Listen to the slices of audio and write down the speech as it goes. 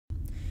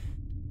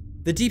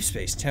The deep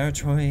space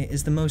territory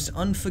is the most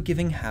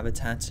unforgiving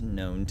habitat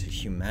known to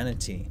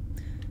humanity.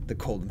 The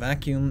cold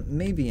vacuum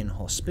may be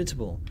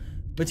inhospitable,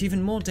 but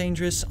even more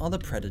dangerous are the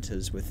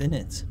predators within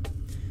it.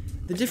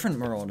 The different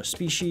marauder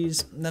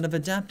species that have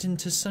adapted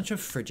to such a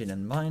frigid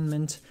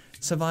environment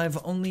survive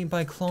only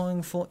by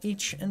clawing for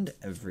each and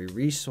every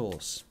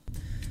resource.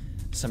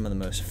 Some of the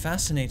most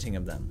fascinating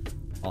of them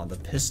are the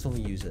pistol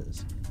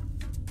users.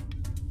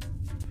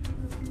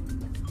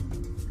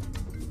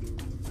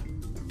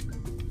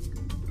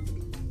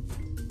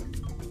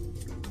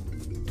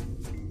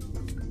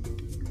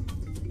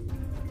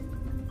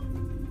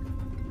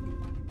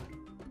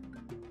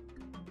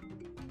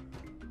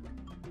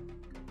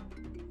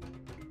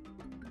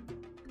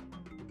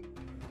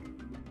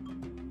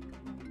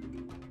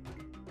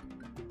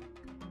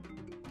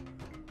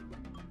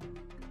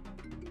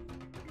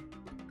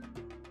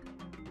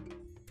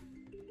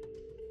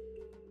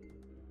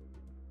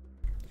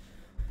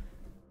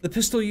 The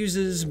pistol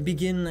users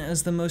begin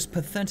as the most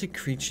pathetic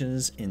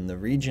creatures in the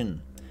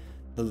region.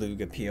 The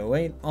Luger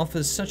P08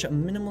 offers such a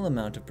minimal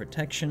amount of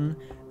protection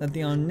that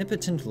the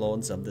omnipotent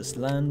lords of this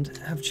land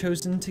have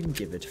chosen to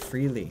give it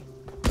freely.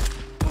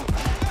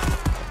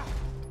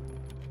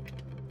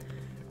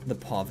 The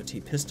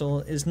Poverty Pistol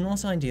is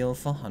not ideal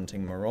for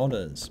hunting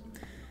marauders.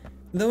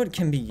 Though it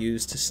can be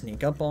used to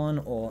sneak up on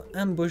or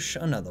ambush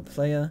another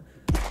player,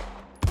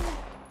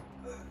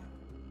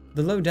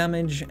 the low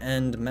damage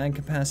and mag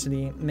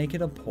capacity make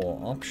it a poor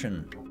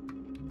option.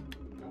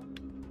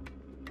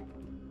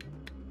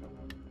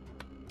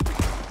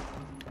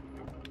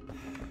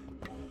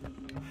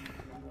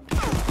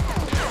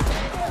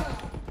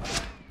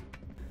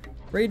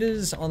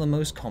 Raiders are the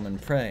most common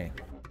prey.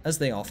 As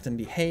they often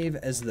behave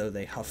as though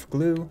they huff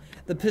glue,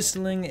 the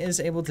pistoling is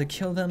able to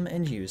kill them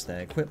and use their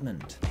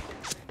equipment.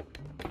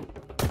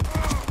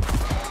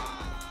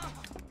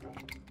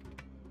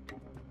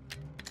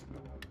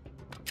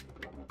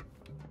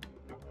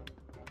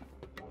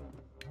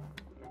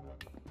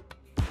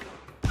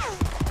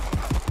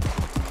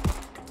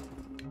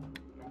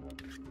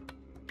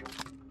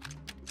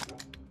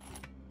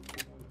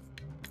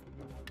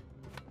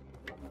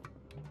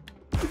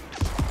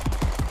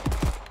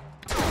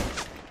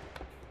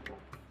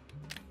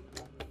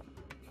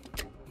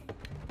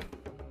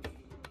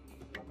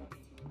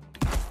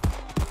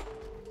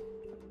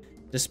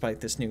 Despite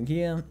this new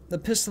gear, the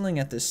pistoling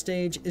at this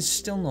stage is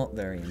still not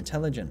very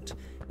intelligent,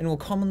 and will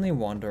commonly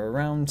wander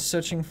around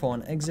searching for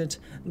an exit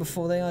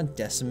before they are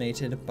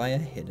decimated by a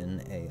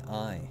hidden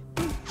AI.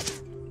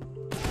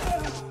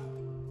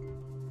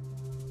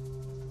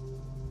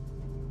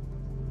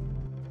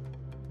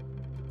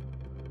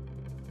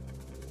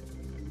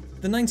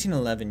 The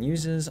 1911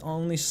 users are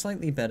only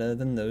slightly better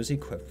than those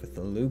equipped with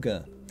the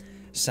Luger.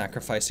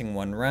 Sacrificing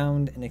one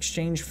round in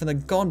exchange for the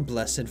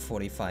god-blessed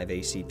 45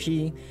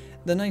 ACP,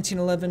 the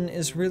 1911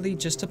 is really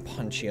just a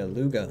punchier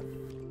Luger.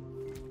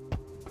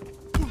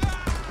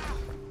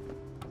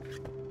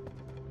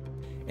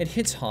 It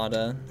hits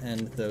harder,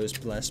 and those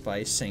blessed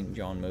by St.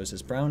 John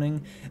Moses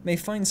Browning may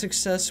find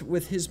success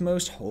with his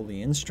most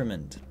holy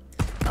instrument.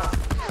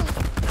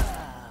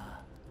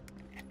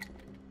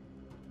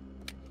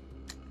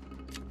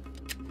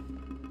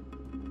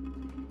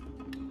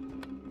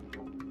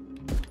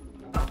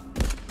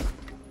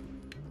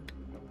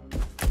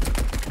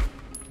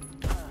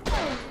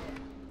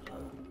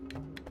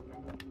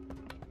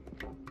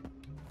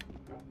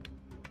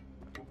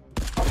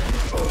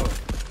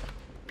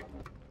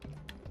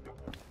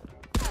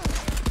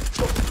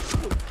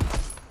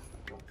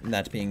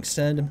 That being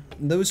said,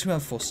 those who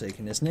have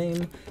forsaken his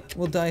name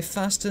will die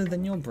faster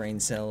than your brain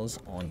cells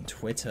on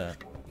Twitter.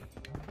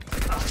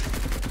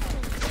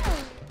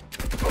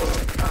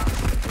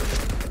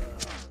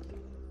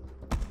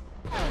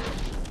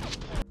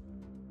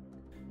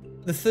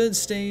 The third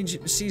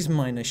stage sees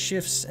minor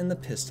shifts in the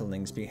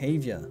pistoling's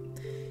behavior.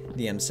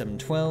 The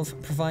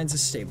M712 provides a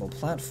stable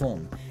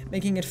platform,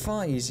 making it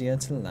far easier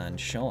to land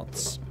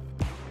shots.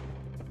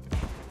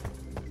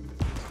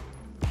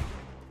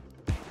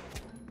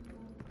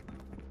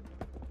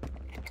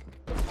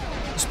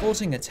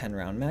 Sporting a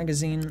 10-round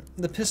magazine,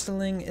 the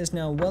pistoling is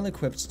now well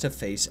equipped to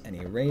face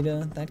any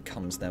raider that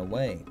comes their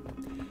way.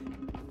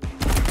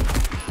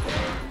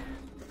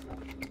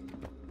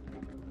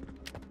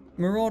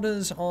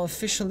 Marauders are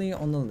officially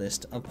on the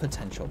list of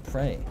potential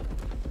prey.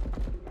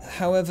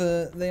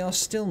 However, they are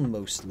still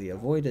mostly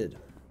avoided.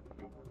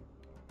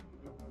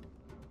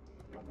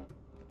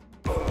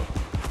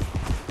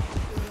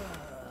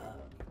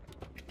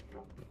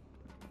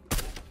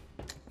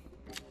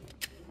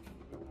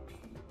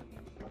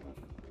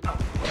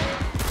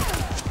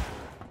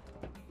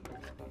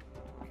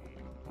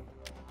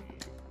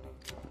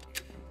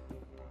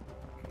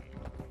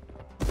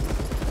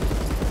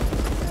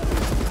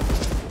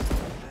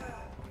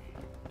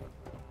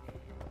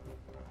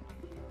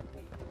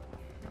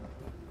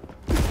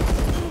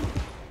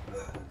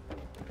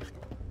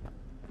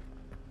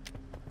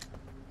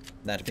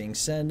 That being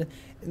said,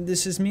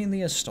 this is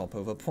merely a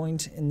stopover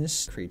point in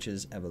this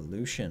creature's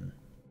evolution.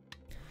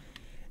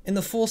 In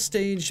the fourth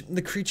stage,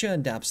 the creature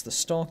adapts the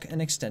stock and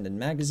extended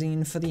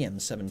magazine for the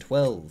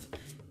M712.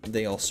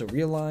 They also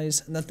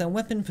realize that their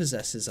weapon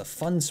possesses a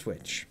fun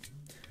switch.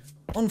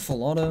 On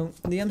full auto,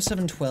 the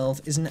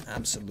M712 is an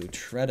absolute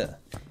shredder.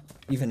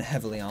 Even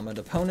heavily armored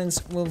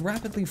opponents will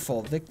rapidly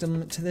fall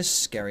victim to this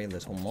scary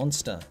little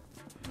monster.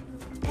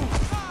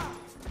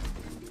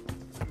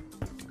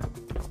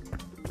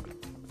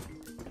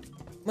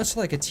 Much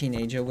like a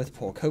teenager with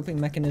poor coping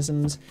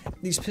mechanisms,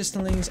 these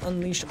pistolings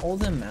unleash all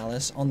their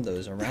malice on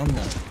those around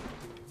them.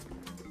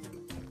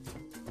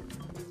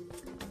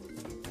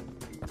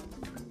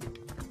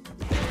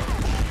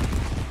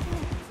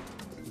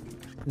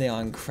 They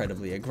are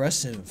incredibly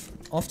aggressive,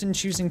 often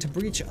choosing to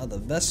breach other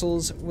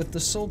vessels with the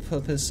sole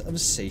purpose of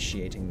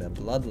satiating their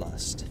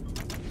bloodlust.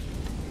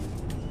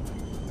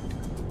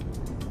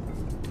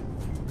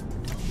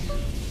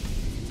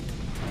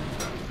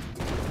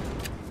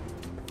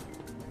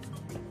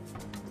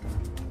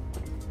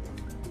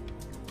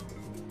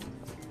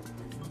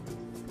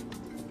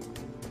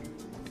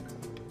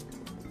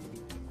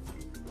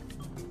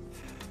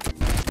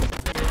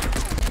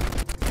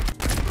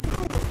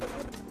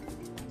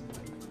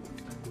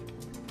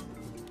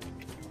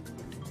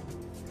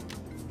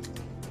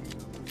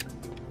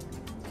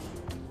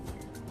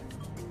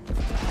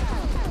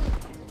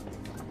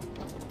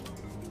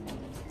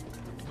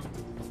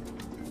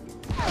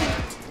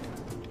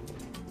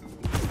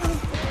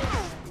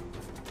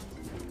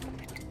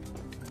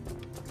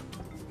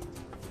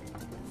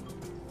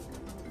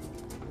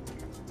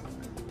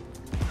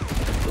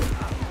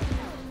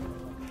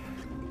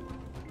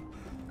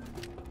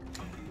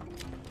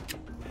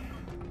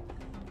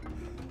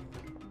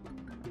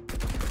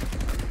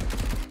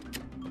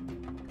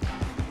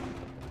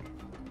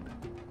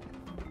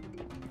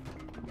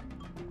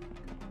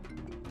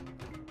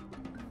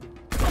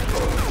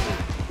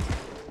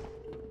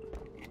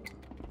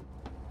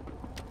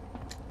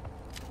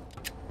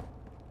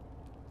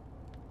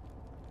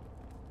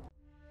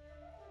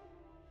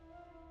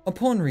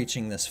 Upon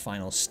reaching this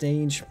final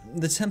stage,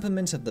 the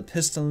temperament of the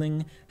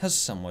pistoling has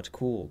somewhat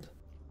cooled.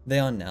 They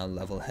are now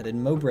level-headed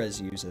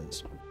Mobres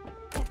users.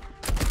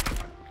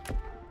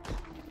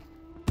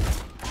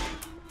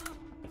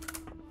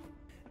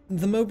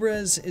 The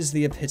Mobres is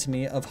the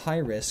epitome of high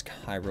risk,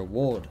 high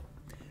reward.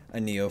 A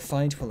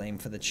neophyte will aim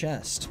for the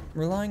chest,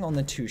 relying on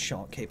the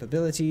two-shot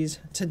capabilities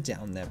to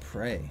down their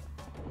prey.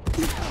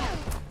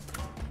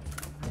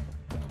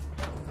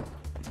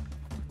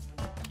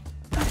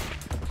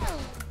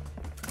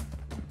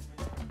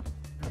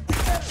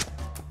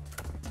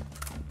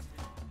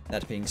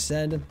 That being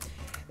said,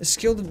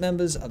 skilled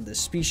members of this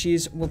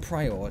species will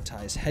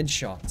prioritize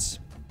headshots.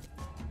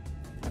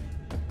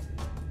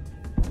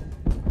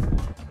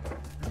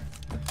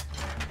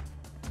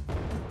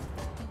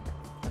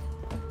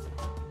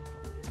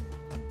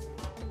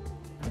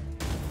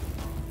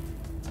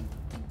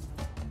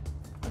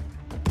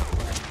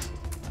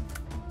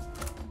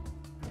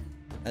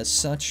 As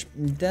such,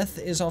 death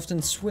is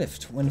often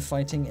swift when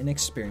fighting an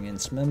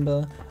experienced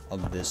member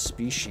of this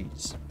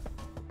species.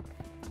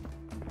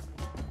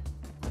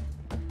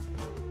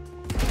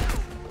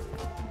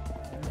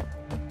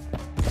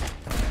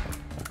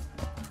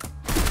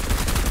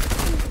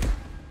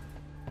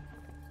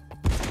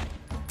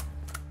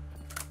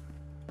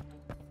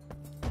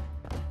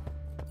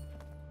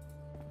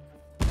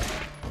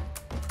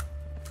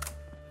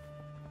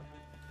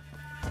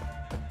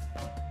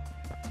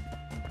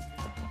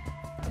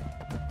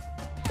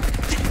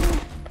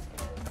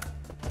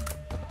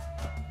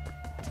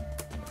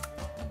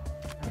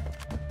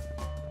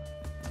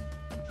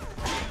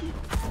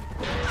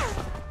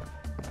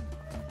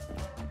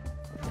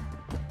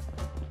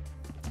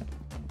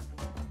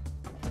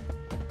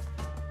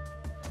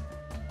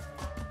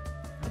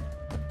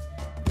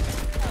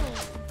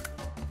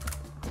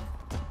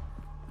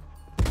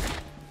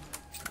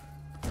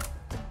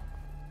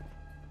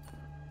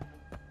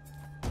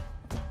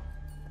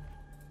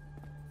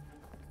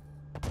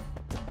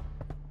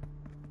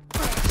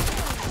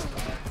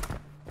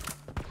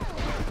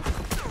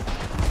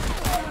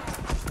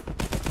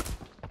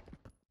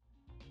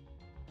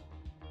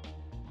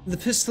 The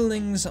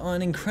pistolings are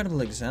an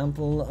incredible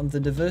example of the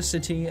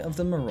diversity of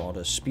the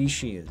Marauder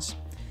species.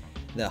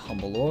 Their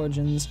humble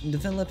origins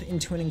develop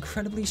into an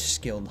incredibly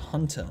skilled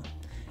hunter,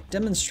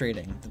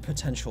 demonstrating the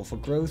potential for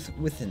growth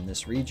within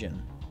this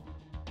region.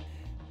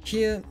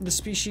 Here, the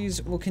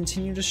species will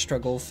continue to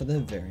struggle for their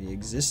very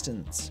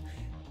existence,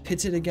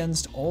 pitted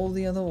against all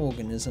the other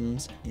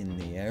organisms in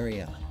the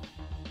area.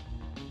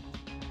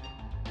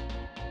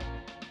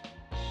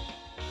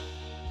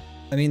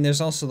 I mean,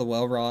 there's also the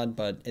well rod,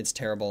 but it's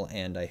terrible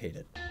and I hate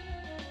it.